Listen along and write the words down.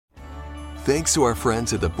Thanks to our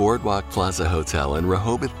friends at the Boardwalk Plaza Hotel in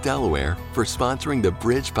Rehoboth, Delaware, for sponsoring the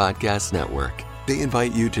Bridge Podcast Network. They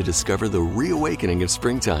invite you to discover the reawakening of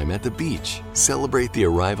springtime at the beach. Celebrate the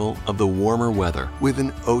arrival of the warmer weather with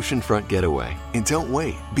an oceanfront getaway. And don't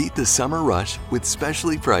wait. Beat the summer rush with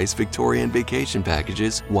specially priced Victorian vacation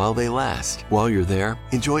packages while they last. While you're there,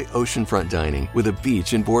 enjoy oceanfront dining with a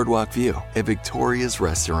beach and boardwalk view at Victoria's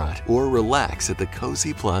Restaurant, or relax at the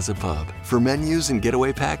Cozy Plaza Pub. For menus and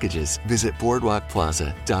getaway packages, visit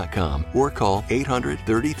boardwalkplaza.com or call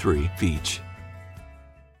 800-33-BEACH.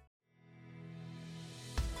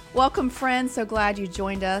 Welcome, friends. So glad you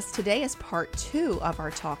joined us. Today is part 2 of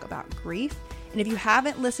our talk about grief. And if you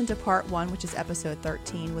haven't listened to part 1, which is episode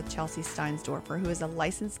 13 with Chelsea Steinsdorfer, who is a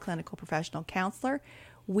licensed clinical professional counselor,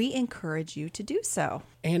 we encourage you to do so.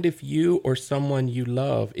 And if you or someone you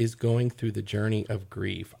love is going through the journey of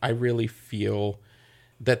grief, I really feel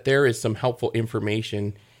that there is some helpful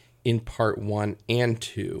information in part 1 and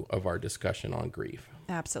 2 of our discussion on grief.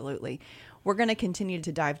 Absolutely. We're going to continue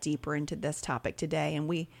to dive deeper into this topic today. And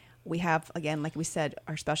we have, again, like we said,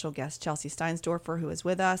 our special guest, Chelsea Steinsdorfer, who is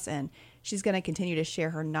with us, and she's going to continue to share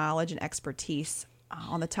her knowledge and expertise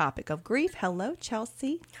on the topic of grief. Hello,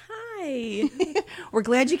 Chelsea. Hi. We're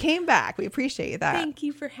glad you came back. We appreciate that. Thank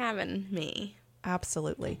you for having me.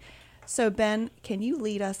 Absolutely. So, Ben, can you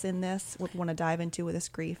lead us in this? What we want to dive into with this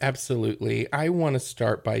grief? Absolutely. I want to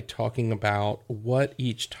start by talking about what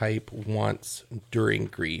each type wants during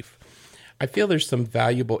grief. I feel there's some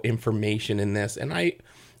valuable information in this, and I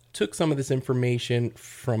took some of this information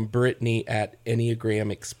from Brittany at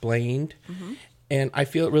Enneagram Explained, and I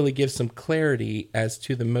feel it really gives some clarity as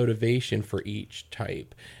to the motivation for each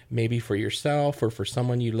type, maybe for yourself or for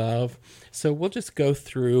someone you love. So we'll just go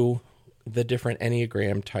through the different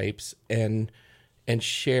Enneagram types and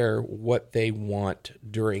share what they want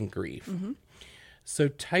during grief. So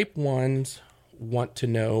type 1s want to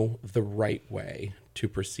know the right way to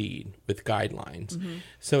proceed with guidelines.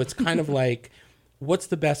 So it's kind of like, what's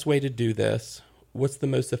the best way to do this? What's the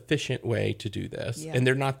most efficient way to do this? Yeah. And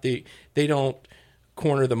they don't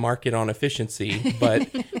corner the market on efficiency, but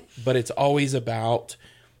it's always about,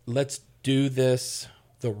 let's do this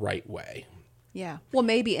the right way. Yeah. Well,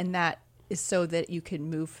 maybe in that is so that you can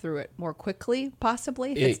move through it more quickly,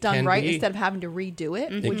 possibly, if It it's done can right, be. instead of having to redo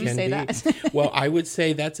it. It Would you can say be. that? Well, I would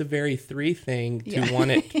say that's a very 3 thing to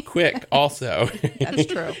want it quick also. That's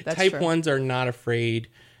true. That's Type true. 1s are not afraid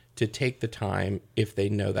to take the time if they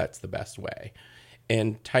know that's the best way.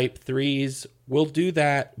 And type 3s will do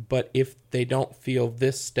that, but if they don't feel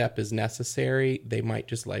this step is necessary, they might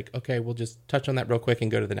just like, okay, we'll just touch on that real quick and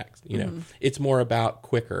go to the next. You know, it's more about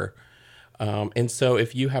quicker. And so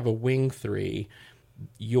if you have a wing 3,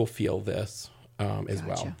 you'll feel this as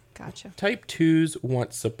well. Gotcha. Type 2s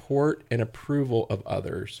want support and approval of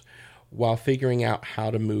others while figuring out how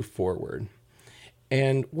to move forward.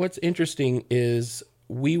 And what's interesting is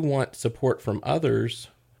we want support from others,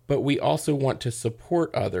 but we also want to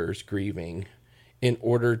support others grieving in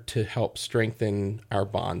order to help strengthen our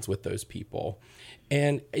bonds with those people.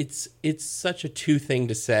 And it's such a 2 thing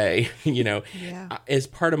to say, you know, as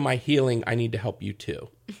part of my healing, I need to help you too.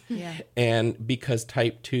 Yeah. And because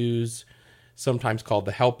type 2s, sometimes called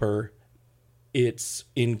the helper, it's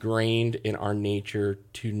ingrained in our nature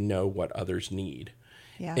to know what others need.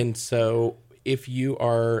 Yeah. And so if you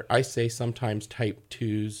are, I say sometimes type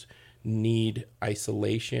 2s need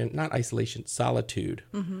solitude,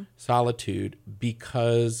 solitude,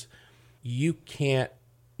 because you can't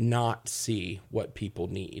not see what people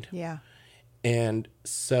need. Yeah. And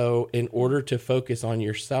so in order to focus on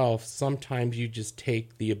yourself, sometimes you just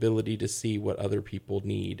take the ability to see what other people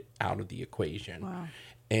need out of the equation. Wow.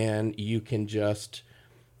 And you can just,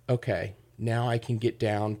 okay, now I can get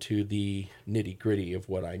down to the nitty gritty of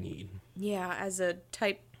what I need. Yeah, as a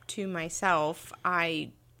type 2 myself, I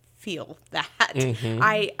feel that.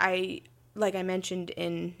 I like I mentioned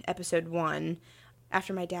in episode 1,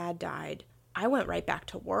 after my dad died, I went right back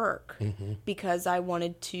to work because I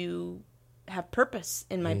wanted to have purpose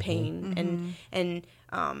in my pain. And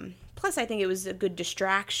plus I think it was a good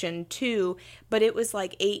distraction too, but it was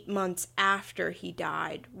like 8 months after he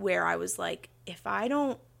died where I was like, if I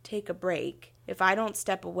don't take a break, if I don't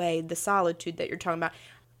step away, the solitude that you're talking about,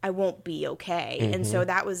 I won't be okay. And so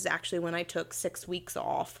that was actually when I took 6 weeks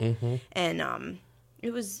off. And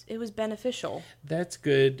it was beneficial. That's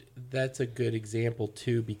good. That's a good example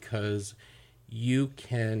too, because you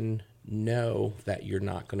can know that you're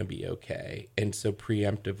not going to be okay, and so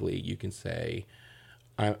preemptively you can say,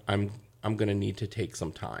 I'm going to need to take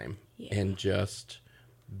some time and just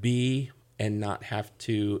be and not have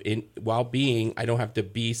to, I don't have to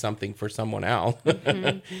be something for someone else.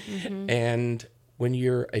 And when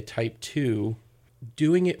you're a type 2,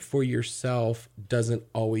 doing it for yourself doesn't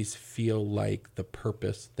always feel like the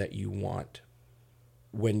purpose that you want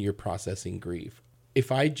when you're processing grief.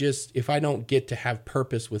 If I don't get to have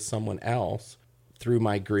purpose with someone else through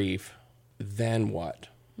my grief, then what?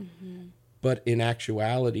 But in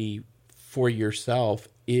actuality, for yourself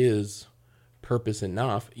is purpose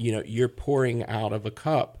enough. You're pouring out of a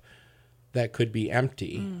cup that could be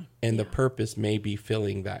empty, and the purpose may be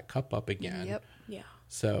filling that cup up again. Yep. Yeah.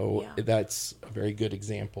 So that's a very good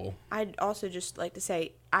example. I'd also just like to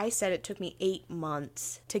say, I said it took me 8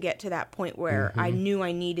 months to get to that point where I knew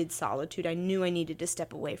I needed solitude. I knew I needed to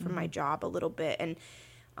step away from my job a little bit. And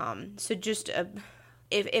so just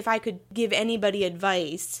if I could give anybody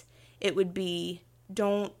advice, it would be,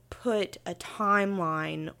 don't put a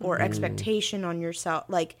timeline or expectation on yourself.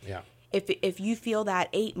 Like, if you feel that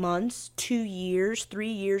 8 months, 2 years, 3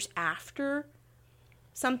 years after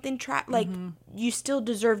something you still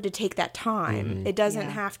deserve to take that time. It doesn't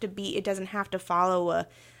have to be, it doesn't have to follow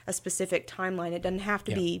a specific timeline. It doesn't have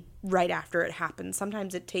to be right after it happens.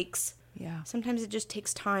 Sometimes it just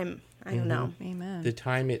takes time. I don't know. Amen. The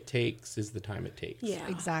time it takes is the time it takes. Yeah.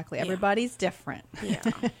 Exactly. Everybody's different. Yeah.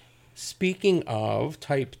 Speaking of,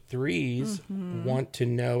 type 3s want to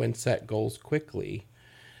know and set goals quickly.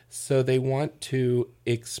 So they want to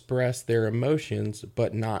express their emotions,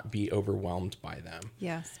 but not be overwhelmed by them.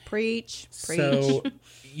 Yes. Preach. So,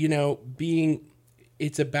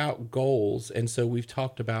 it's about goals. And so we've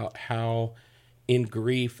talked about how in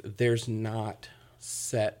grief, there's not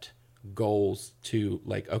set goals to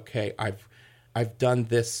like, okay, I've done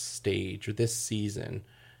this stage or this season.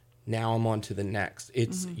 Now I'm on to the next.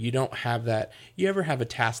 It's you don't have that. You ever have a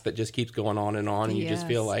task that just keeps going on and you just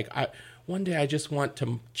feel like one day I just want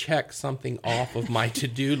to check something off of my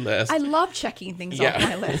to-do list. I love checking things off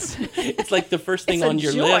my list. It's like the first thing It's a on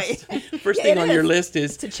your joy. list. First thing on your list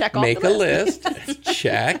is to check off make the a list,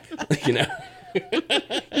 check,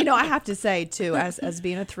 I have to say too, as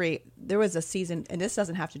being a 3, there was a season, and this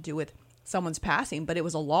doesn't have to do with someone's passing, but it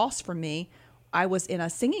was a loss for me. I was in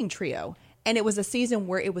a singing trio, and it was a season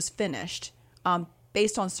where it was finished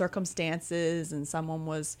based on circumstances, and someone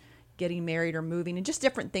was getting married or moving, and just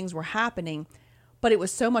different things were happening. But it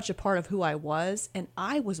was so much a part of who I was, and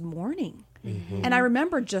I was mourning. And I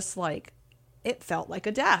remember just like, it felt like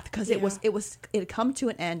a death because it had come to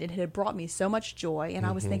an end, and it had brought me so much joy. And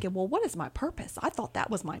I was thinking, well, what is my purpose? I thought that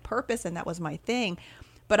was my purpose and that was my thing.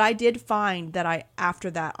 But I did find that after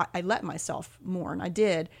that, I let myself mourn. I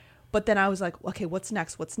did. But then I was like, okay, what's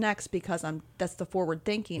next? What's next? Because that's the forward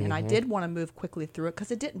thinking. And I did want to move quickly through it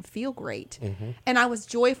because it didn't feel great. And I was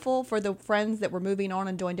joyful for the friends that were moving on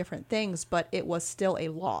and doing different things, but it was still a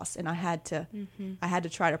loss. And I had to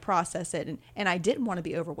try to process it. And I didn't want to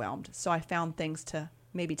be overwhelmed. So I found things to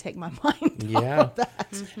maybe take my mind off of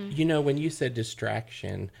that. When you said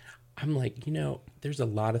distraction, I'm like, there's a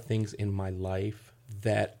lot of things in my life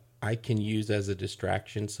that I can use as a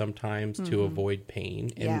distraction sometimes to avoid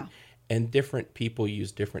pain. And different people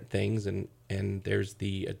use different things. And there's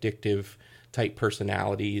the addictive type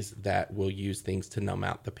personalities that will use things to numb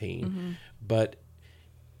out the pain. But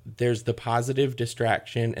there's the positive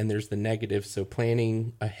distraction and there's the negative. So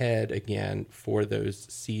planning ahead again for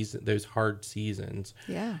those hard seasons.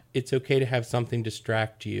 Yeah. It's okay to have something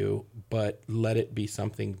distract you, but let it be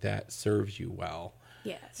something that serves you well.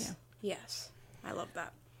 Yes. Yes. I love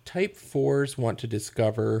that. Type 4s want to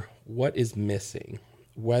discover what is missing,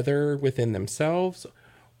 whether within themselves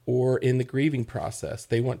or in the grieving process.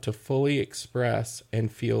 They want to fully express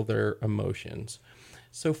and feel their emotions.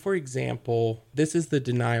 So, for example, this is the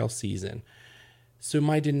denial season. So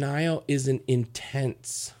my denial isn't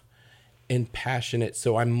intense and passionate,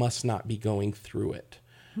 so I must not be going through it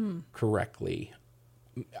correctly.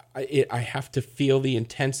 I have to feel the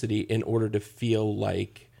intensity in order to feel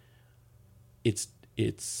like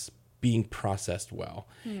it's being processed well.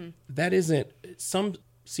 That isn't, some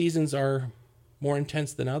seasons are more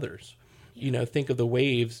intense than others. Think of the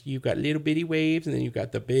waves. You've got little bitty waves, and then you've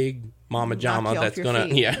got the big mama jama that's gonna,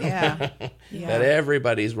 that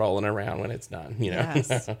everybody's rolling around when it's done.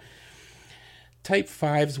 Yes. Type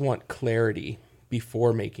 5s want clarity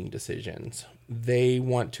before making decisions. They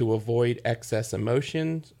want to avoid excess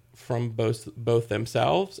emotions from both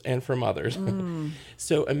themselves and from others.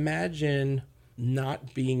 So imagine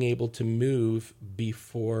not being able to move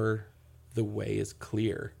before the way is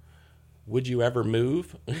clear. Would you ever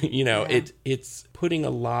move? It's putting a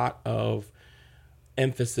lot of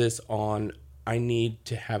emphasis on, I need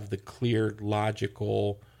to have the clear,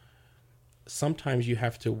 logical sometimes you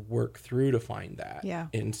have to work through to find that. Yeah.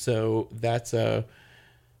 And so that's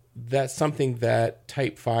something that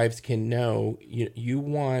type 5s can know. You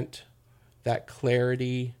want that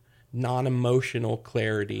clarity, non-emotional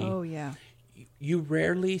clarity. Oh, yeah. You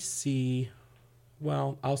rarely see,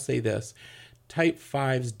 well, I'll say this. Type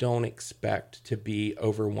 5s don't expect to be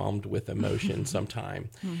overwhelmed with emotion sometime.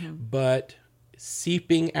 But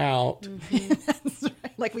seeping out... That's right.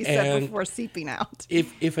 Like we said before, seeping out.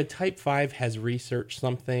 If a type 5 has researched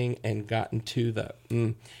something and gotten to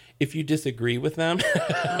the... if you disagree with them,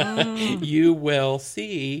 you will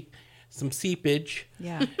see some seepage.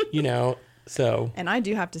 Yeah. So... And I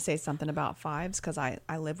do have to say something about 5s because I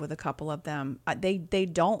live with a couple of them. They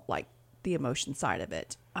don't like the emotion side of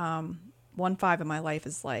it. 1 5 in my life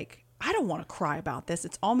is like, I don't want to cry about this.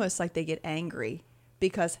 It's almost like they get angry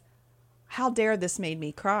because how dare this made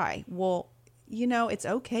me cry? Well, it's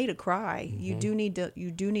okay to cry. You do need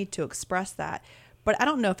to express that. But I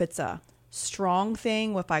don't know if it's a strong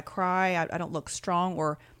thing. If I cry, I don't look strong,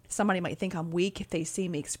 or somebody might think I'm weak if they see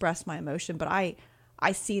me express my emotion. But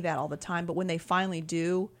I see that all the time. But when they finally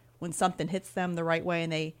do, when something hits them the right way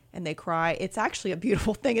and they cry, it's actually a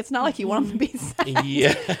beautiful thing. It's not like you want them to be sad.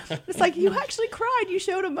 Yeah. It's like, you actually cried. You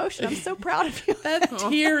showed emotion. I'm so proud of you. That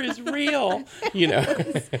tear is real.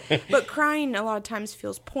 But crying a lot of times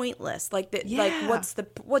feels pointless. Like that. Yeah. Like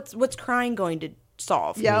what's crying going to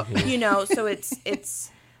solve? Yep. So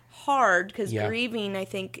it's hard because Yeah. grieving, I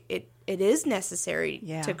think it is necessary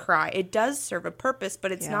to cry. It does serve a purpose,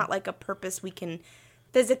 but it's not like a purpose we can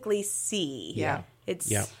physically see. Yeah.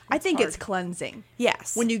 Yeah. I think hard. it's cleansing.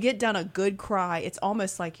 Yes. When you get done a good cry, it's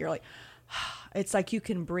almost like you're like, it's like you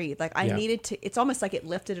can breathe. Like I needed to, it's almost like it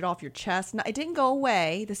lifted it off your chest. No, it didn't go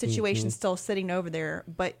away. The situation's still sitting over there,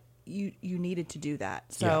 but you needed to do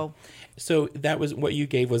that. So, So that was what you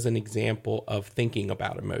gave was an example of thinking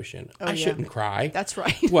about emotion. I shouldn't cry. That's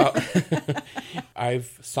right. Well,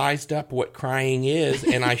 I've sized up what crying is,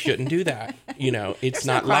 and I shouldn't do that. It's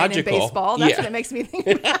not crying logical. in baseball. That's what it makes me think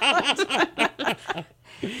about.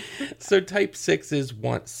 So type 6s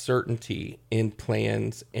want certainty in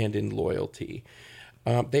plans and in loyalty.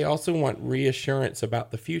 They also want reassurance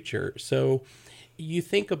about the future. So you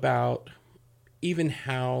think about even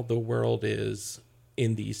how the world is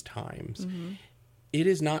in these times. It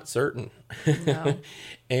is not certain. No.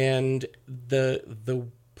 And the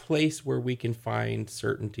place where we can find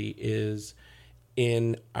certainty is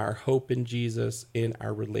in our hope in Jesus, in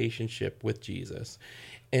our relationship with Jesus.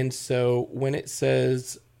 And so when it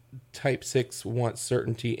says type 6 wants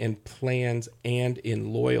certainty in plans and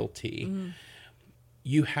in loyalty,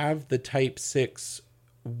 you have the type 6,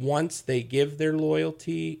 once they give their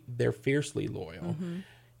loyalty, they're fiercely loyal.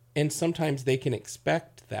 And sometimes they can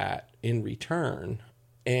expect that in return.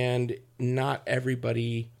 And not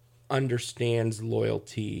everybody understands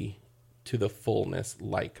loyalty to the fullness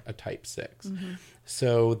like a type 6.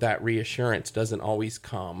 So that reassurance doesn't always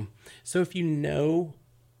come. So if you know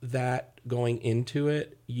that going into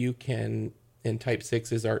it, you can, and type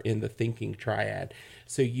 6s are in the thinking triad,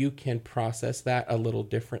 so you can process that a little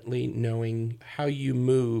differently, knowing how you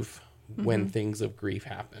move when things of grief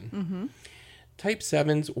happen. Type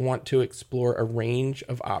 7s want to explore a range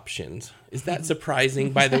of options. Is that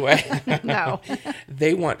surprising, by the way? No.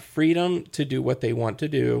 They want freedom to do what they want to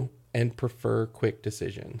do and prefer quick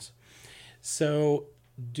decisions. So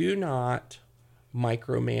do not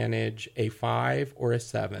micromanage a 5 or a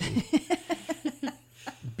 7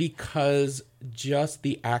 because just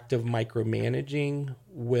the act of micromanaging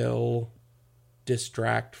will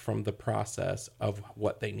distract from the process of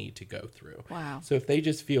what they need to go through. Wow. So if they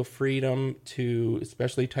just feel freedom to,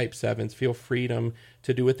 especially type 7s, feel freedom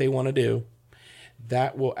to do what they want to do,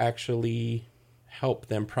 that will actually help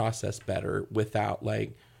them process better without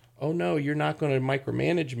like, oh no, you're not going to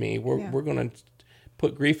micromanage me. We're going to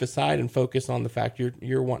put grief aside and focus on the fact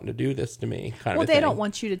you're wanting to do this to me. Well, they don't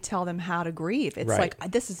want you to tell them how to grieve. It's Right.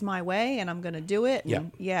 like, this is my way and I'm going to do it.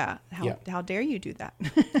 And how dare you do that?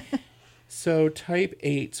 So type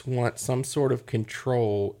 8s want some sort of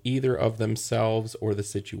control either of themselves or the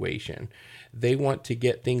situation. They want to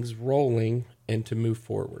get things rolling and to move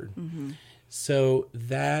forward. So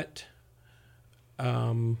that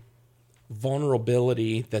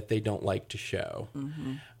vulnerability that they don't like to show,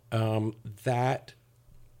 that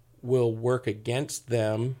will work against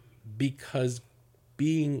them because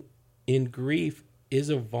being in grief is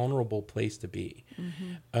a vulnerable place to be.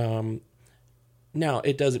 Now,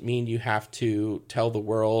 it doesn't mean you have to tell the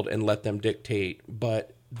world and let them dictate,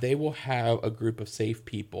 but they will have a group of safe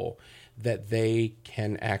people that they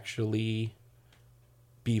can actually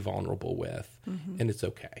be vulnerable with, and it's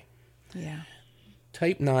okay. Yeah.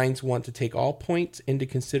 Type 9s want to take all points into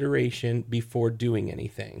consideration before doing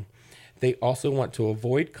anything. They also want to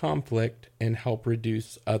avoid conflict and help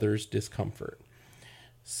reduce others' discomfort.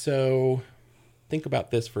 So think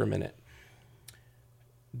about this for a minute.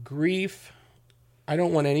 Grief, I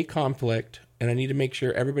don't want any conflict, and I need to make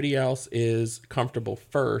sure everybody else is comfortable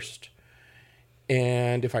first.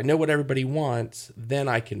 And if I know what everybody wants, then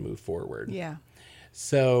I can move forward. Yeah.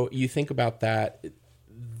 So you think about that.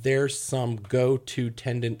 There's some go-to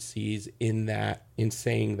tendencies in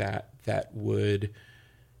saying that would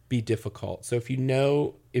be difficult. So if you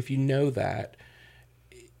know that,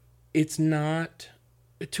 it's not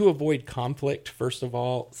to avoid conflict. First of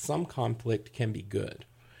all, some conflict can be good,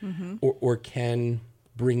 or can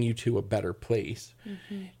bring you to a better place,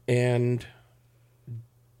 and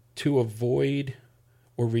to avoid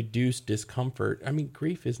or reduce discomfort. I mean,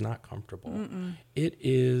 grief is not comfortable. It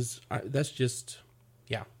is. That's just,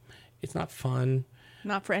 yeah. It's not fun.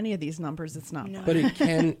 Not for any of these numbers. It's not. But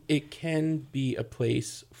it can be a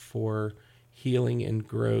place for healing and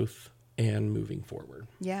growth and moving forward.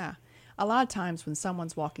 Yeah. A lot of times when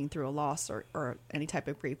someone's walking through a loss or any type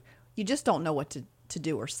of grief, you just don't know what to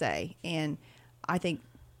do or say. And I think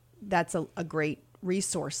that's a great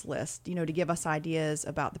resource list, to give us ideas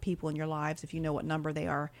about the people in your lives. If you know what number they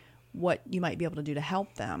are, what you might be able to do to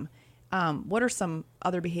help them. What are some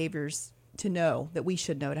other behaviors to know that we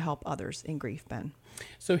should know to help others in grief, Ben?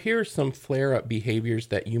 So here are some flare-up behaviors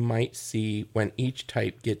that you might see when each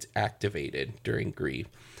type gets activated during grief.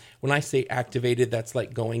 When I say activated, that's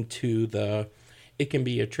like going to it can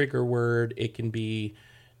be a trigger word. It can be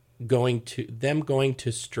going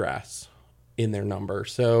to stress in their number.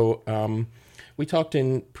 So we talked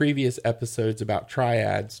in previous episodes about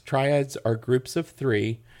triads. Triads are groups of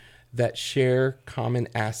 3 that share common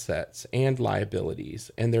assets and liabilities.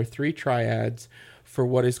 And there are 3 triads for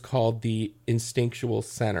what is called the instinctual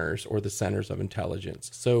centers, or the centers of intelligence.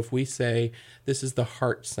 So if we say this is the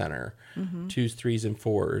heart center, 2s, 3s, and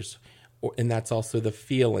 4s, and that's also the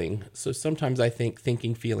feeling. So sometimes I think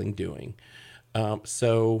thinking, feeling, doing.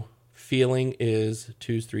 So feeling is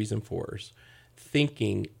 2s, 3s, and 4s.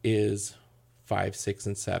 Thinking is 5, 6,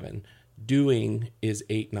 and 7. Doing is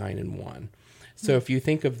 8, 9, and 1. So if you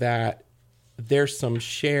think of that, there's some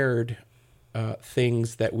shared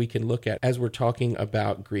things that we can look at as we're talking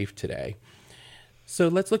about grief today. So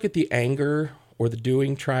let's look at the anger or the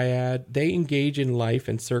doing triad. They engage in life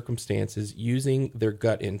and circumstances using their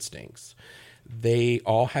gut instincts. They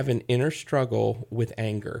all have an inner struggle with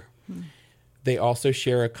anger. They also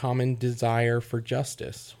share a common desire for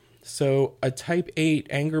justice. So a type 8,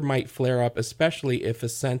 anger might flare up, especially if a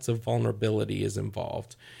sense of vulnerability is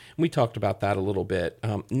involved. We talked about that a little bit.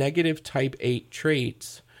 Negative type 8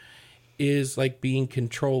 traits is like being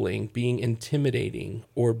controlling, being intimidating,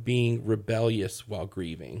 or being rebellious while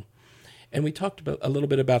grieving. And we talked a little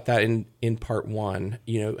bit about that in part 1,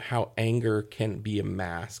 how anger can be a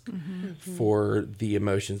mask for the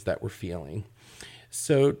emotions that we're feeling.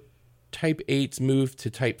 So type 8s move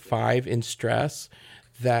to type 5 in stress,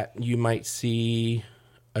 that you might see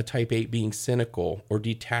a type 8 being cynical or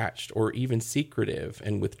detached or even secretive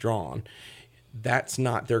and withdrawn. That's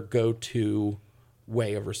not their go-to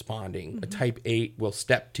way of responding. A type 8 will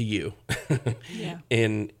step to you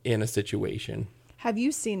in a situation. Have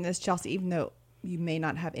you seen this, Chelsea, even though you may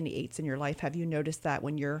not have any 8s in your life? Have you noticed that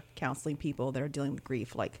when you're counseling people that are dealing with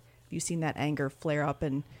grief? Like, have you seen that anger flare up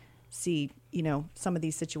and see, some of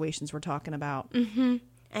these situations we're talking about?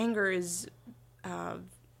 Anger is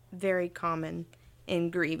very common in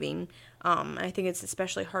grieving. I think it's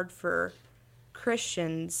especially hard for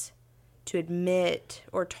Christians to admit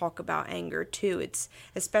or talk about anger too. It's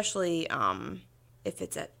especially if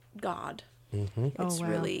it's at God. It's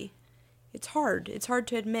really, it's hard. It's hard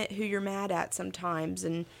to admit who you're mad at sometimes,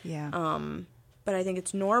 and but I think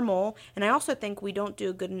it's normal. And I also think we don't do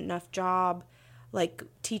a good enough job, like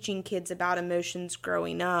teaching kids about emotions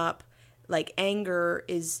growing up. Like anger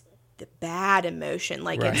is the bad emotion,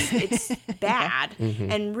 like it's bad,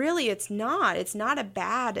 and really it's not a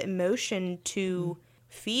bad emotion to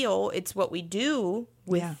feel. It's what we do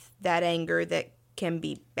with that anger that can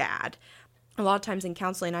be bad. A lot of times in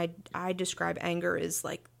counseling, I describe anger as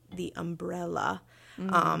like the umbrella.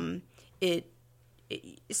 It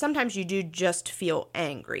sometimes you do just feel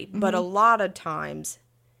angry, but a lot of times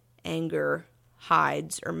anger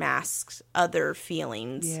hides or masks other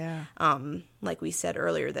feelings, like we said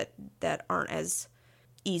earlier, that aren't as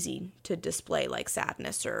easy to display, like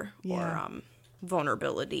sadness or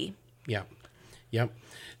vulnerability. Yep.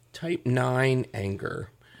 Type 9 anger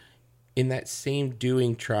in that same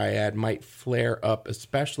doing triad might flare up,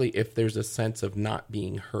 especially if there's a sense of not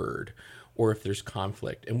being heard or if there's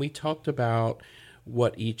conflict. And we talked about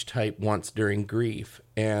what each type wants during grief,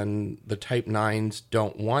 and the type 9s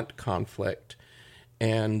don't want conflict,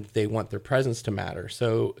 and they want their presence to matter.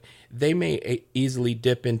 So they may easily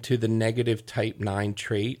dip into the negative type 9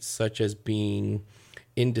 traits, such as being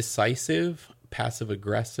indecisive,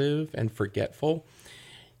 passive-aggressive, and forgetful.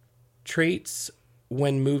 Traits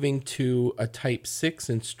when moving to a type 6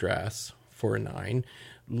 in stress for a 9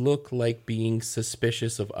 look like being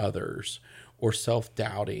suspicious of others, or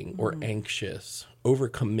self-doubting, or anxious,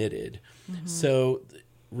 overcommitted. So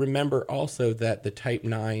remember also that the type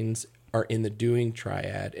 9s are in the doing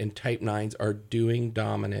triad, and type 9s are doing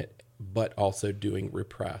dominant, but also doing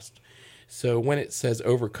repressed. So when it says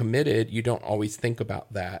overcommitted, you don't always think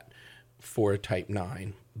about that for a type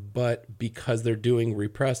 9. But because they're doing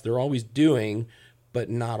repressed, they're always doing,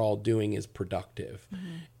 but not all doing is productive.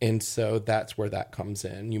 And so that's where that comes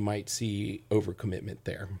in. You might see overcommitment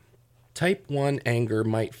there. Type 1 anger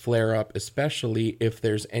might flare up, especially if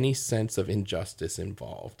there's any sense of injustice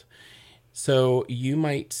involved. So you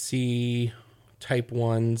might see type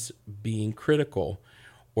 1s being critical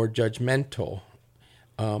or judgmental,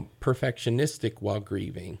 perfectionistic while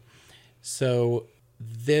grieving. So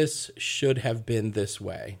this should have been this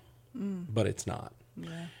way, but it's not.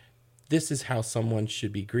 Yeah. This is how someone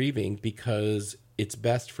should be grieving because it's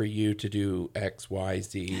best for you to do X, Y,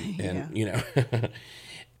 Z, and, you know,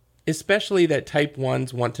 especially that type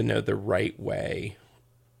 1s want to know the right way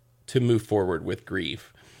to move forward with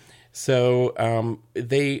grief. So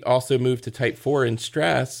they also move to type 4 in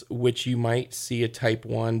stress, which you might see a type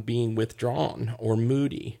 1 being withdrawn or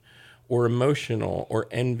moody or emotional or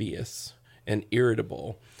envious and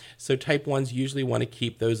irritable. So type 1s usually want to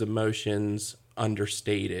keep those emotions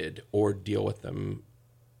understated or deal with them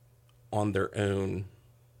on their own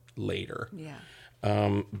later. Yeah.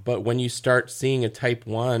 But when you start seeing a type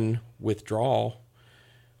 1 withdrawal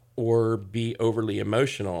or be overly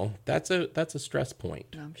emotional, that's a stress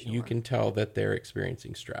point. I'm sure. You can tell that they're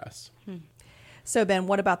experiencing stress. So Ben,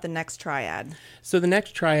 what about the next triad? So the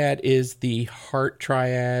next triad is the heart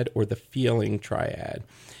triad or the feeling triad.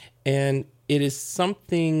 And it is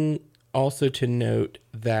something also to note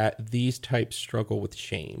that these types struggle with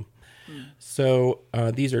shame. So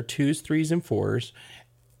these are 2s, 3s, and 4s.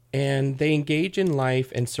 And they engage in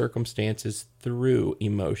life and circumstances through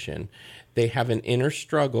emotion. They have an inner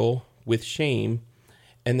struggle with shame,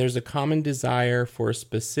 and there's a common desire for a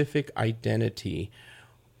specific identity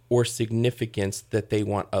or significance that they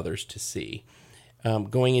want others to see.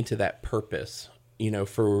 Going into that purpose, you know,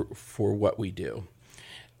 for what we do.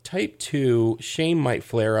 Type 2, shame might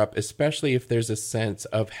flare up, especially if there's a sense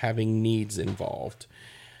of having needs involved.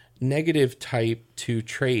 Negative type 2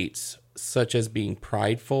 traits, such as being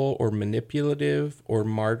prideful or manipulative or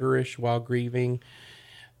martyrish while grieving.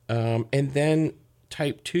 And then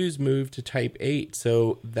type 2s move to type 8.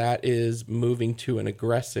 So that is moving to an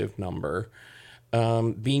aggressive number,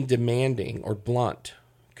 being demanding or blunt,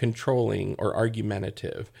 controlling or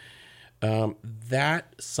argumentative.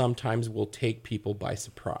 That sometimes will take people by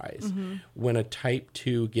surprise. When a type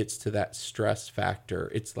 2 gets to that stress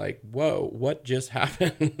factor, it's like, whoa, what just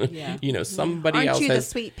happened? Yeah. You know, somebody Aren't else you has...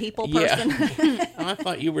 the sweet people person? Yeah. I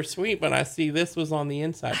thought you were sweet, but I see this was on the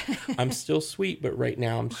inside. I'm still sweet, but right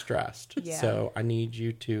now I'm stressed. Yeah. So I need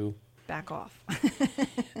you to... Back off.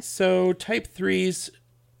 So type 3s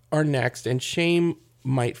are next, and shame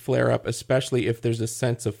might flare up, especially if there's a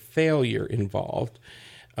sense of failure involved.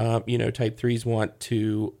 You know, type 3s want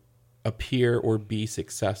to appear or be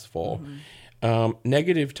successful.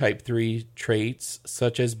 Negative type 3 traits,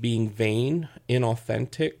 such as being vain,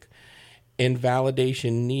 inauthentic, and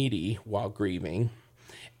validation needy while grieving.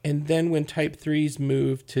 And then when type 3s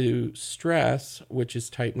move to stress, which is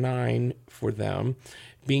type 9 for them,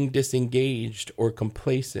 being disengaged or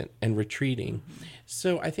complacent and retreating.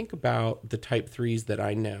 So I think about the type 3s that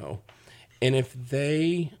I know, and if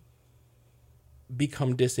they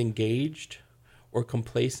become disengaged or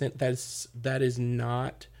complacent, that is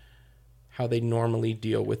not how they normally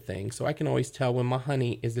deal with things. So I can always tell when my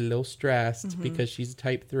honey is a little stressed because she's a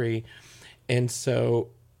type 3. And so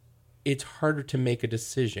it's harder to make a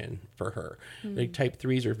decision for her. Like type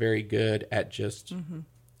 3s are very good at just,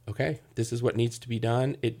 okay, this is what needs to be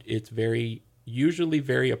done. It's usually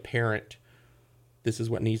very apparent. This is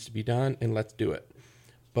what needs to be done, and let's do it.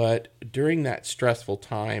 But during that stressful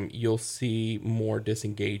time, you'll see more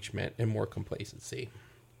disengagement and more complacency.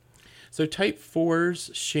 So type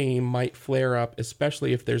 4's shame might flare up,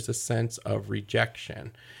 especially if there's a sense of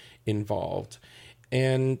rejection involved.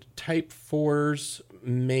 And type 4's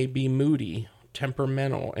may be moody,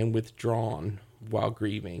 temperamental, and withdrawn while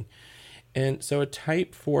grieving. And so a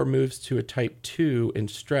type 4 moves to a type 2 in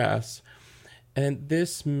stress. And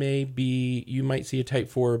this may be, you might see a type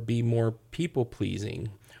 4 be more people-pleasing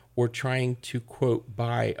or trying to, quote,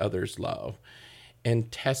 buy others' love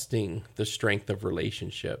and testing the strength of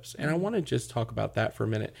relationships. And I want to just talk about that for a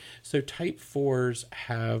minute. So type 4s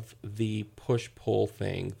have the push-pull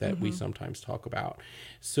thing that we sometimes talk about.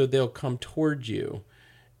 So they'll come towards you,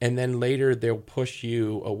 and then later they'll push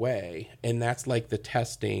you away. And that's like the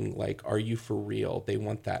testing, like, are you for real? They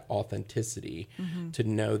want that authenticity to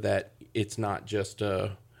know that it's not just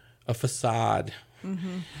a facade.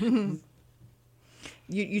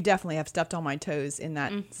 You definitely have stepped on my toes in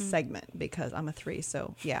that segment because I'm a 3.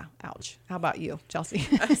 So yeah, ouch. How about you, Chelsea?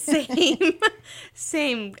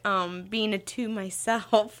 Same. Being a 2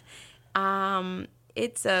 myself,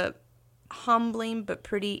 it's a humbling but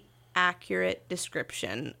pretty accurate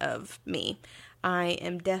description of me. I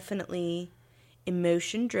am definitely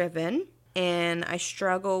emotion driven, and I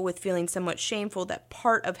struggle with feeling somewhat shameful that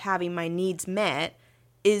part of having my needs met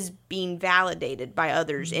is being validated by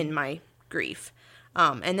others in my grief.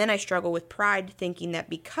 And then I struggle with pride, thinking that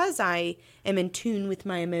because I am in tune with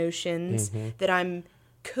my emotions, that I'm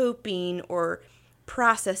coping or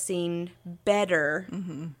processing better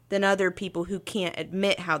than other people who can't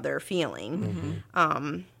admit how they're feeling.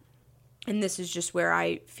 And this is just where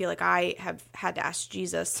I feel like I have had to ask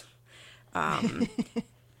Jesus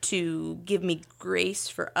to give me grace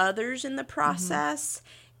for others in the process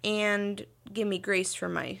and give me grace for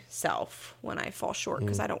myself when I fall short,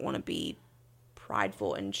 because I don't want to be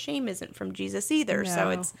prideful, and shame isn't from Jesus either. No, So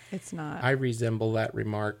it's not. I resemble that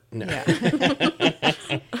remark. No. Yeah.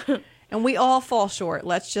 And we all fall short.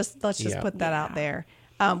 Let's just put that out there.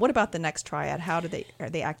 What about the next triad? How are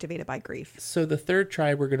they activated by grief? So the third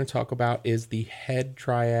triad we're going to talk about is the head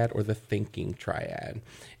triad, or the thinking triad.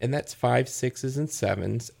 And that's 5, 6s, and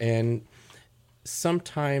 7s. And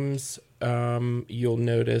sometimes you'll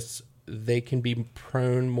notice they can be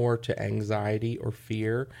prone more to anxiety or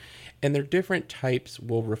fear. And their different types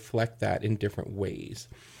will reflect that in different ways.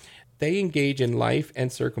 They engage in life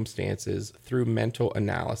and circumstances through mental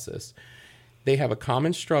analysis. They have a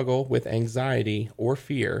common struggle with anxiety or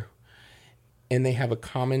fear, and they have a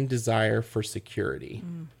common desire for security.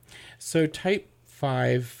 So type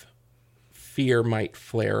 5 fear might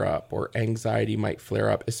flare up, or anxiety might flare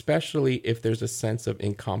up, especially if there's a sense of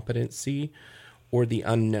incompetency or the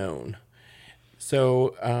unknown.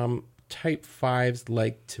 So type 5s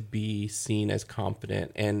like to be seen as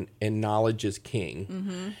confident, and knowledge is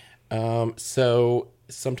king. So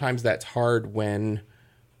sometimes that's hard when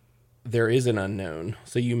there is an unknown.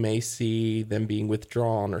 So you may see them being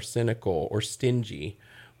withdrawn or cynical or stingy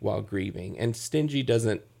while grieving. And stingy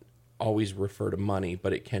doesn't always refer to money,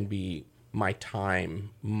 but it can be my time,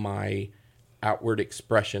 my outward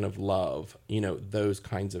expression of love, those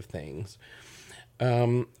kinds of things.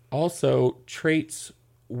 Also, traits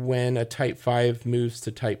when a type 5 moves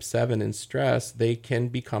to type 7 in stress, they can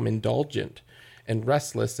become indulgent and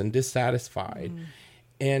restless and dissatisfied.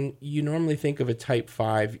 And you normally think of a type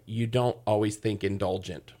 5, you don't always think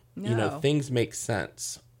indulgent. No. Things make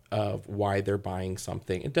sense of why they're buying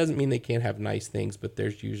something. It doesn't mean they can't have nice things, but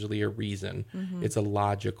there's usually a reason. It's a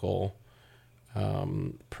logical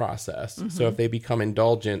process. So if they become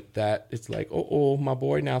indulgent, that it's like, oh, my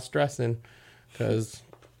boy now stressing, because,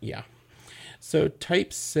 yeah. So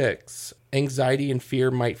type 6, anxiety and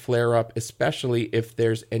fear might flare up, especially if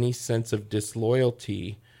there's any sense of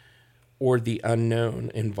disloyalty or the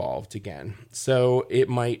unknown involved again. So it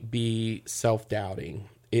might be self-doubting.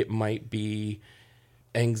 It might be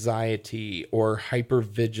anxiety or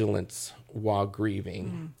hypervigilance while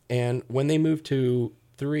grieving. And when they move to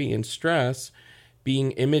 3 in stress,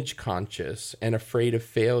 being image conscious and afraid of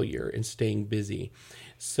failure and staying busy.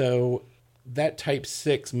 So that type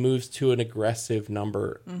 6 moves to an aggressive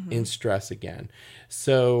number in stress again.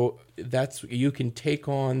 So you can take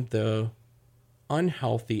on the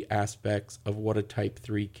unhealthy aspects of what a type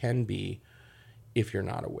 3 can be if you're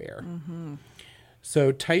not aware.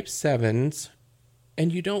 So type 7s,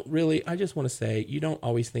 and you don't really, I just want to say, you don't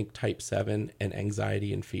always think type 7 and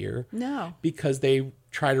anxiety and fear. No. Because they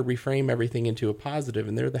try to reframe everything into a positive,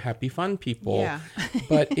 and they're the happy, fun people. Yeah.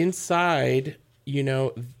 But inside,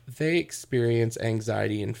 they experience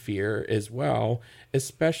anxiety and fear as well,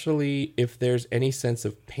 especially if there's any sense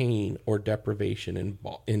of pain or deprivation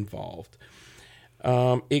involved.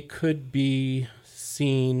 It could be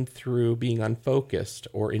seen through being unfocused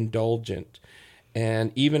or indulgent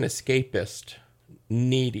and even escapist,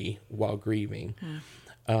 needy while grieving.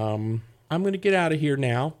 I'm going to get out of here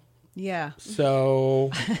now. Yeah.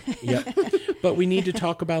 So, yeah. But we need to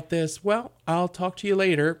talk about this. Well, I'll talk to you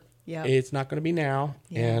later. Yep. It's not going to be now.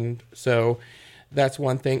 Yeah. And so that's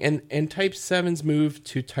one thing. And type 7s move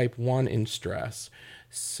to type 1 in stress.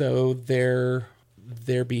 So their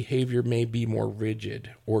behavior may be more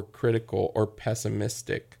rigid or critical or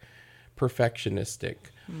pessimistic, perfectionistic.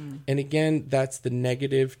 And again, that's the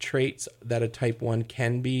negative traits that a type 1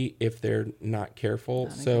 can be if they're not careful.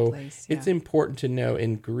 Not in a So good place, yeah. it's important to know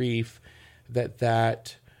in grief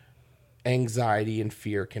that anxiety and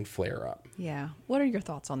fear can flare up. Yeah. What are your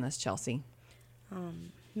thoughts on this, Chelsea?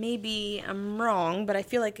 Maybe I'm wrong, but I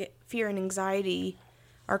feel like fear and anxiety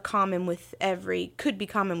are could be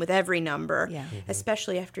common with every number, Yeah.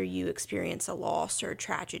 especially after you experience a loss or a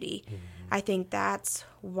tragedy. I think that's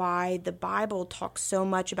why the Bible talks so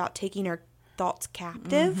much about taking our thoughts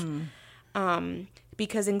captive,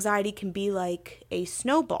 because anxiety can be like a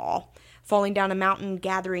snowball falling down a mountain,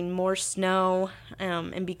 gathering more snow,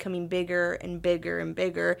 and becoming bigger and bigger and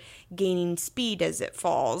bigger, gaining speed as it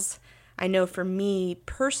falls. I know for me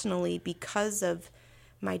personally, because of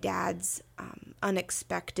my dad's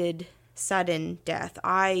unexpected sudden death,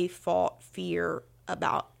 I fought fear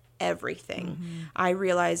about everything. I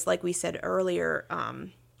realized, like we said earlier,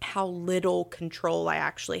 how little control I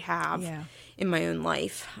actually have in my own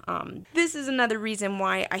life. This is another reason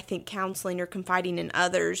why I think counseling or confiding in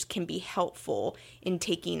others can be helpful in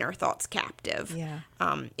taking our thoughts captive.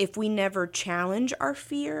 If we never challenge our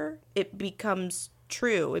fear, it becomes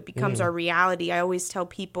true. It becomes our reality. I always tell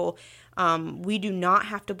people we do not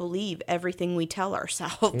have to believe everything we tell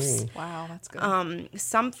ourselves. Wow, that's good.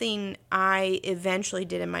 Something I eventually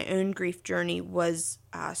did in my own grief journey was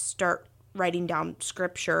start writing down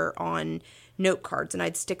scripture on note cards, and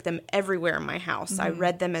I'd stick them everywhere in my house. I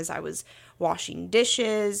read them as I was washing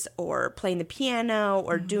dishes or playing the piano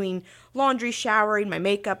or doing laundry, showering, my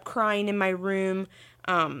makeup, crying in my room.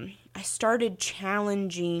 I started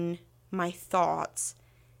challenging my thoughts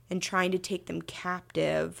and trying to take them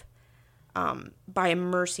captive by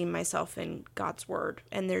immersing myself in God's word.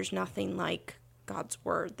 And there's nothing like God's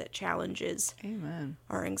word that challenges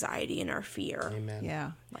our anxiety and our fear. Amen.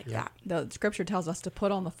 Yeah. Like that. The scripture tells us to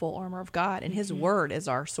put on the full armor of God, and his word is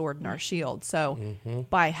our sword and our shield. So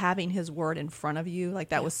by having his word in front of you, like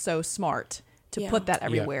that was so smart to put that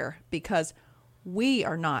everywhere, because we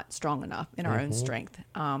are not strong enough in our own strength.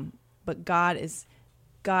 But God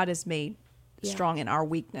is made strong in our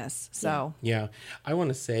weakness. So I want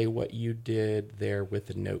to say what you did there with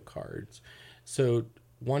the note cards. So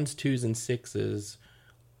 1s, 2s, and 6s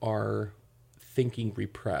are thinking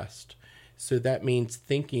repressed. So that means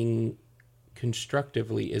thinking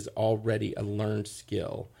constructively is already a learned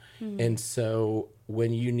skill. And so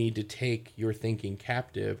when you need to take your thinking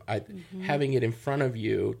captive, having it in front of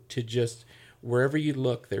you to just, wherever you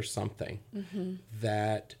look, there's something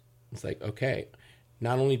that it's like, okay,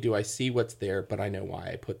 not only do I see what's there, but I know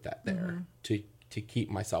why I put that there to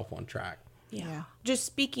keep myself on track. Yeah. Just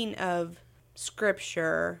speaking of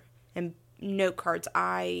scripture and note cards,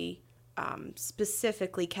 I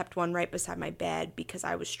specifically kept one right beside my bed because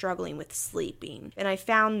I was struggling with sleeping. And I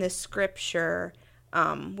found this scripture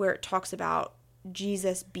where it talks about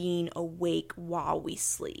Jesus being awake while we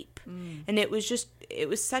sleep. And it was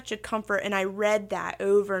such a comfort. And I read that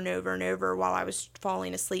over and over and over while I was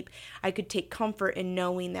falling asleep. I could take comfort in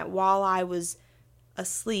knowing that while I was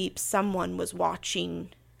asleep, someone was watching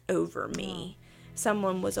over me.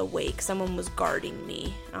 Someone was awake. Someone was guarding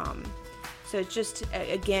me. So it's just,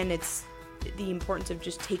 again, it's the importance of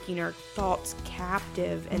just taking our thoughts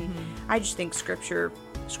captive. And I just think scripture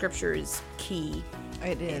is key.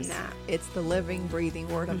 it is. That. It's the living, breathing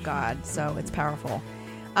word of God. So it's powerful.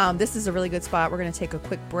 This is a really good spot. We're going to take a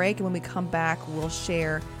quick break. And when we come back, we'll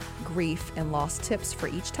share grief and loss tips for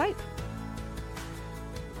each type.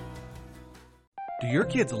 Do your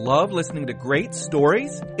kids love listening to great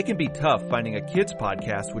stories? It can be tough finding a kids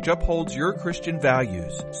podcast which upholds your Christian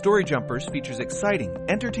values. Story Jumpers features exciting,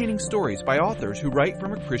 entertaining stories by authors who write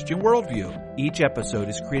from a Christian worldview. Each episode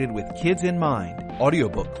is created with kids in mind.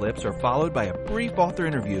 Audiobook clips are followed by a brief author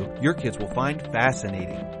interview your kids will find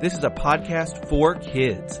fascinating. This is a podcast for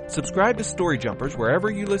kids. Subscribe to Story Jumpers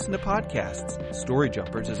wherever you listen to podcasts. Story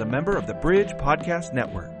Jumpers is a member of the Bridge Podcast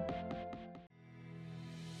Network.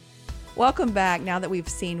 Welcome back. Now that we've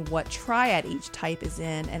seen what triad each type is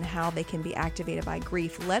in and how they can be activated by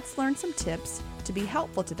grief, let's learn some tips to be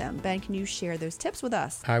helpful to them. Ben, can you share those tips with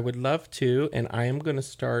us? I would love to, and I am going to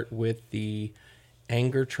start with the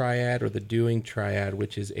anger triad or the doing triad,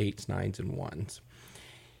 which is 8s, 9s, and 1s.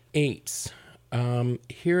 8s,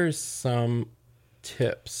 here's some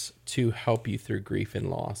tips to help you through grief and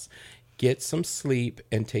loss. Get some sleep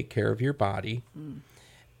and take care of your body.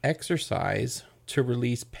 Exercise to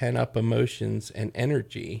release pent-up emotions and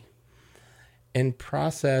energy. And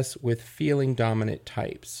process with feeling dominant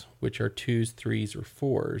types, which are 2s, 3s, or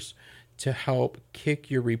 4s, to help kick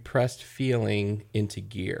your repressed feeling into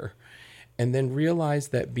gear. And then realize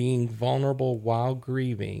that being vulnerable while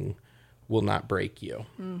grieving will not break you.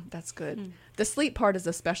 That's good. The sleep part is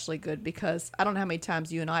especially good because I don't know how many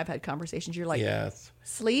times you and I have had conversations. You're like, Yes,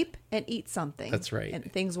 sleep and eat something. that's right. And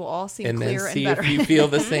things will all seem And then clearer see and better. if you feel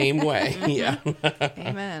the same way. Yeah.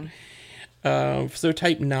 Amen. So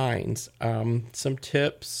type 9s, some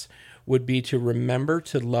tips would be to remember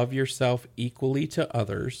to love yourself equally to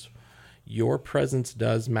others. Your presence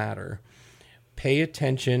does matter. Pay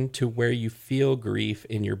attention to where you feel grief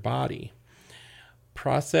in your body.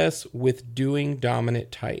 Process with doing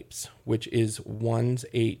dominant types, which is 1s,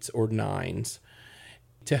 8s, or 9s,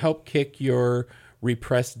 to help kick your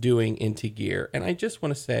repressed doing into gear. And I just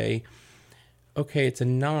want to say, okay, it's a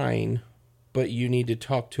 9, but you need to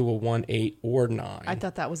talk to a 1, 8, or 9. I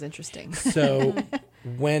thought that was interesting. So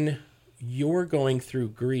when you're going through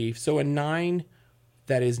grief, so a 9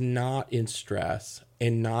 that is not in stress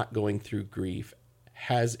and not going through grief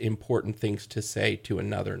has important things to say to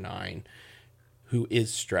another 9 who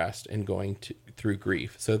is stressed and going through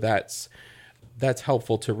grief. So that's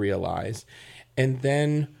helpful to realize. And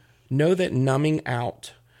then know that numbing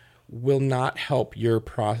out will not help you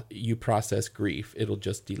process grief. It'll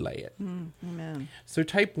just delay it. Amen. So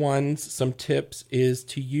type 1s, some tips is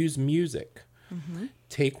to use music,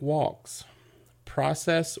 take walks,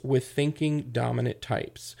 process with thinking dominant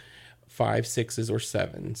types, 5, 6s, or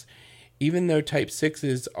 7s. Even though type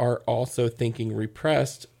 6s are also thinking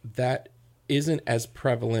repressed, that isn't as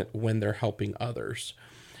prevalent when they're helping others.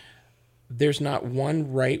 There's not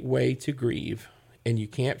one right way to grieve, and you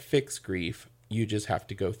can't fix grief. You just have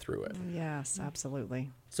to go through it. Yes,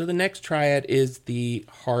 absolutely. So the next triad is the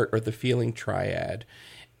heart or the feeling triad.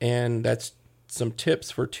 And that's some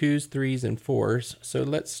tips for 2s, 3s, and 4s. So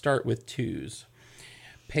let's start with 2s.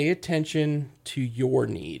 Pay attention to your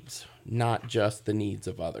needs, not just the needs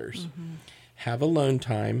of others. Have alone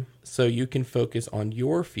time so you can focus on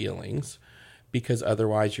your feelings, because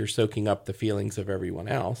otherwise you're soaking up the feelings of everyone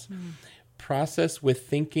else. Process with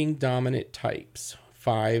thinking dominant types,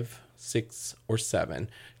 5, 6, or 7,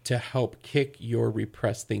 to help kick your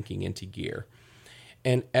repressed thinking into gear.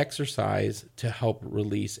 And exercise to help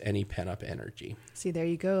release any pent-up energy. See, there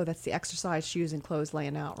you go. That's the exercise shoes and clothes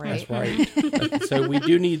laying out, right? That's right. So we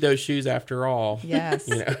do need those shoes after all. Yes.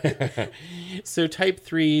 You know? So type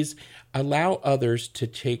 3s, allow others to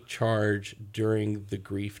take charge during the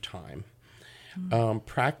grief time.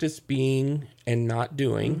 Practice being and not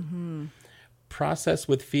doing. Process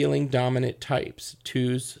with feeling dominant types,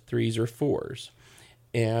 2s, 3s, or 4s.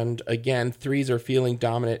 And again, 3s are feeling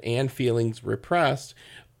dominant and feelings repressed,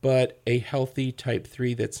 but a healthy type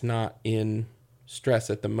 3 that's not in stress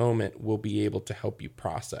at the moment will be able to help you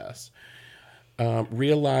process.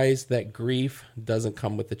 Realize that grief doesn't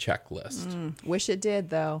come with a checklist. Wish it did,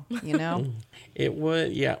 though, you know? It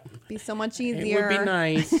would, yeah. Be so much It easier. would be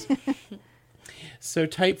nice. So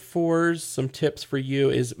type 4s, some tips for you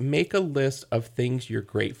is make a list of things you're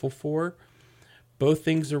grateful for, both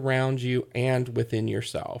things around you and within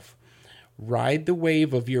yourself. Ride the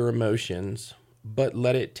wave of your emotions, but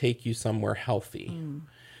let it take you somewhere healthy.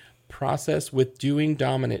 Process with doing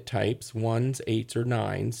dominant types, 1s, 8s, or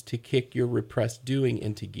 9s, to kick your repressed doing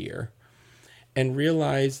into gear. And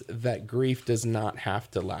realize that grief does not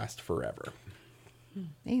have to last forever.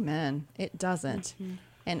 Amen. It doesn't.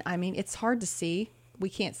 And I mean, it's hard to see. We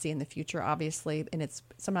can't see in the future, obviously. And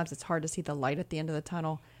sometimes it's hard to see the light at the end of the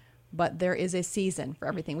tunnel. But there is a season for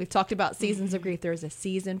everything. We've talked about seasons of grief. There is a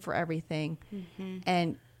season for everything.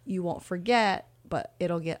 And you won't forget, but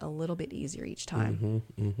it'll get a little bit easier each time.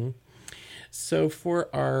 So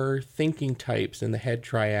for our thinking types in the head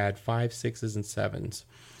triad, 5, 6s, and 7s.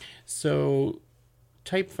 So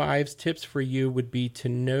type 5's tips for you would be to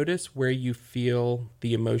notice where you feel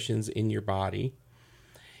the emotions in your body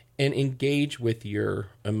and engage with your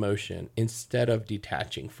emotion instead of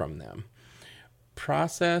detaching from them.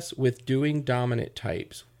 Process with doing dominant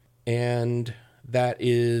types, and that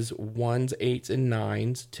is 1s, 8s, and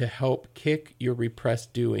 9s, to help kick your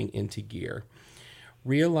repressed doing into gear.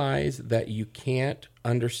 Realize that you can't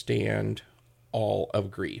understand all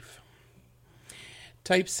of grief.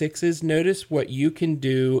 Type 6s, notice what you can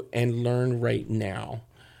do and learn right now,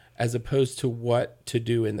 as opposed to what to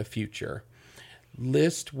do in the future.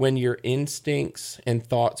 List when your instincts and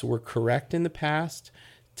thoughts were correct in the past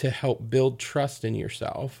to help build trust in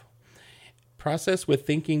yourself. Process with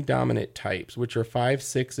thinking dominant types, which are 5,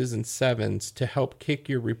 6s, and 7s, to help kick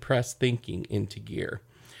your repressed thinking into gear.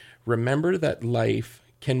 Remember that life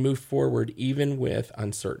can move forward even with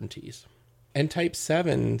uncertainties. And type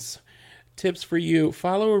 7's tips for you: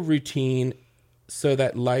 follow a routine so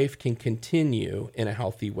that life can continue in a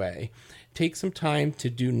healthy way. Take some time to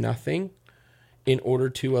do nothing in order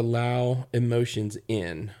to allow emotions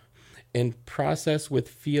in, and process with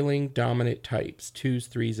feeling dominant types, 2s,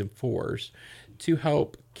 3s, and 4s, to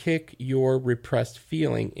help kick your repressed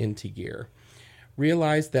feeling into gear.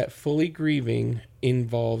 Realize that fully grieving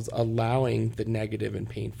involves allowing the negative and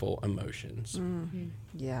painful emotions. Mm-hmm.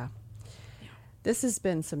 Yeah. This has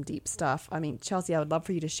been some deep stuff. I mean, Chelsea, I would love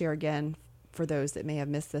for you to share again for those that may have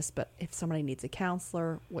missed this, but if somebody needs a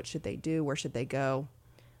counselor, what should they do? Where should they go?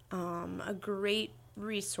 A great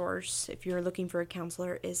resource if you're looking for a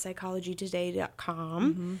counselor is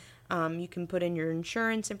psychologytoday.com. You can put in your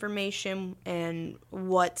insurance information and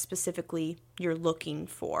what specifically you're looking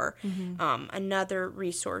for. Another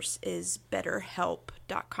resource is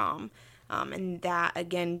betterhelp.com. And that,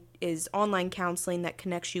 again, is online counseling that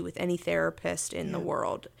connects you with any therapist in the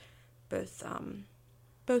world.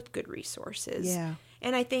 Both good resources. Yeah.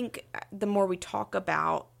 And I think the more we talk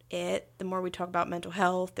about it, the more we talk about mental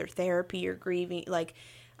health or therapy or grieving, like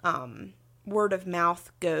word of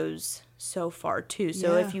mouth goes so far too.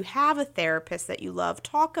 So if you have a therapist that you love,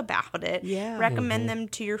 talk about it. Yeah. Recommend them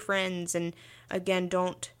to your friends. And again,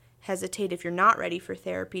 don't hesitate if you're not ready for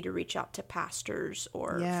therapy to reach out to pastors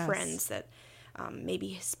or friends that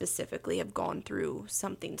maybe specifically have gone through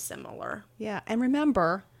something similar. Yeah. And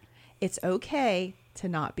remember, it's okay to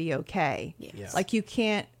not be okay. Yes. Like you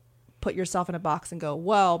can't put yourself in a box and go,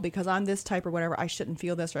 well, because I'm this type or whatever, I shouldn't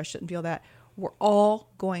feel this or I shouldn't feel that. We're all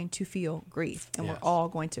going to feel grief, and we're all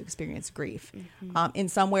going to experience grief in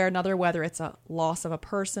some way or another, whether it's a loss of a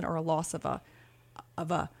person or a loss of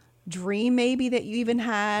a dream maybe that you even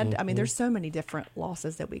had. I mean, there's so many different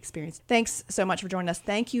losses that we experience. Thanks so much for joining us.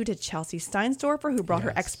 Thank you to Chelsea Steinsdorfer, who brought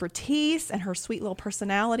her expertise and her sweet little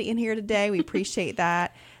personality in here today. We appreciate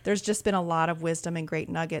that. There's just been a lot of wisdom and great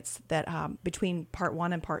nuggets that between part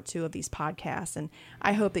 1 and part 2 of these podcasts. And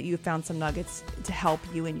I hope that you found some nuggets to help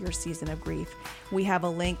you in your season of grief. We have a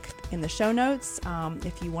link in the show notes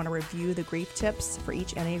if you want to review the grief tips for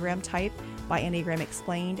each Enneagram type by Enneagram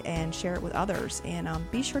Explained and share it with others. And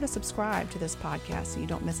be sure to subscribe to this podcast so you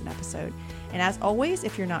don't miss an episode. And as always,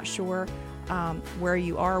 if you're not sure where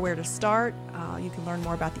you are, where to start, you can learn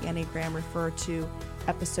more about the Enneagram. Refer to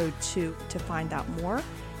episode 2 to find out more.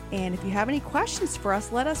 And if you have any questions for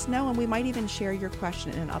us, let us know, and we might even share your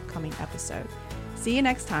question in an upcoming episode. See you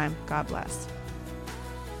next time. God bless.